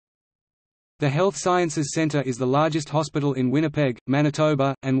The Health Sciences Centre is the largest hospital in Winnipeg,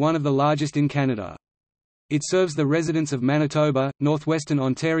 Manitoba, and one of the largest in Canada. It serves the residents of Manitoba, northwestern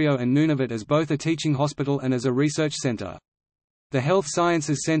Ontario and Nunavut as both a teaching hospital and as a research centre. The Health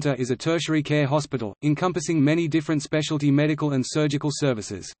Sciences Centre is a tertiary care hospital, encompassing many different specialty medical and surgical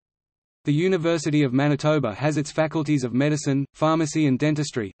services. The University of Manitoba has its faculties of medicine, pharmacy and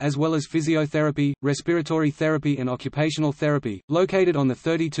dentistry, as well as physiotherapy, respiratory therapy and occupational therapy, located on the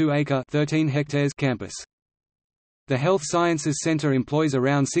 32-acre (13 hectares) campus. The Health Sciences Centre employs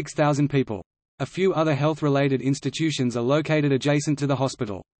around 6,000 people. A few other health-related institutions are located adjacent to the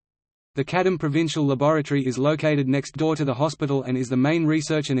hospital. The Kadam Provincial Laboratory is located next door to the hospital and is the main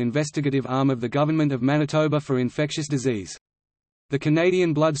research and investigative arm of the Government of Manitoba for infectious disease. The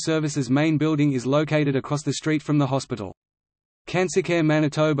Canadian Blood Services main building is located across the street from the hospital. CancerCare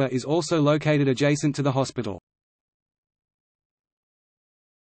Manitoba is also located adjacent to the hospital.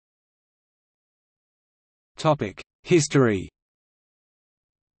 History.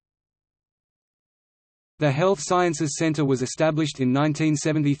 The Health Sciences Centre was established in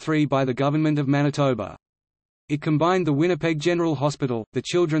 1973 by the Government of Manitoba. It combined the Winnipeg General Hospital, the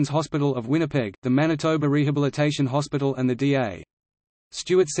Children's Hospital of Winnipeg, the Manitoba Rehabilitation Hospital and the D.A.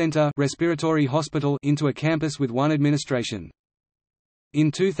 Stewart Centre Respiratory Hospital into a campus with one administration.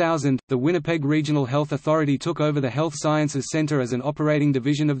 In 2000, the Winnipeg Regional Health Authority took over the Health Sciences Centre as an operating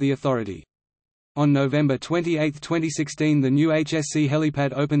division of the authority. On November 28, 2016, the new HSC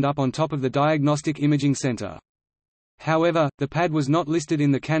helipad opened up on top of the Diagnostic Imaging Centre. However, the pad was not listed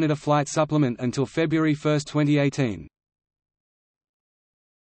in the Canada Flight Supplement until February 1, 2018.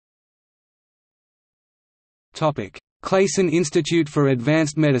 Kleysen Institute for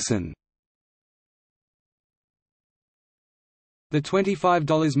Advanced Medicine. The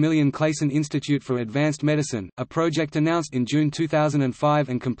 $25 million Kleysen Institute for Advanced Medicine, a project announced in June 2005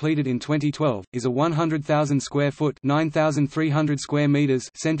 and completed in 2012, is a 100,000 square foot (9,300 square meters)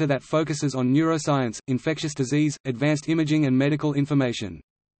 center that focuses on neuroscience, infectious disease, advanced imaging and medical information.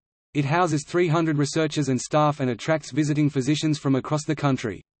 It houses 300 researchers and staff and attracts visiting physicians from across the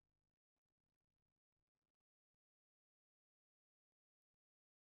country.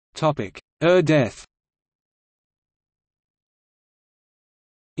 Death.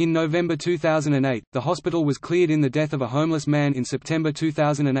 In November 2008, the hospital was cleared in the death of a homeless man in September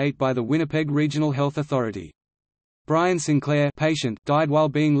 2008 by the Winnipeg Regional Health Authority. Brian Sinclair, patient, died while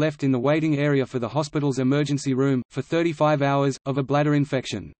being left in the waiting area for the hospital's emergency room, for 35 hours, of a bladder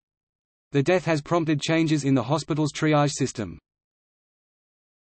infection. The death has prompted changes in the hospital's triage system.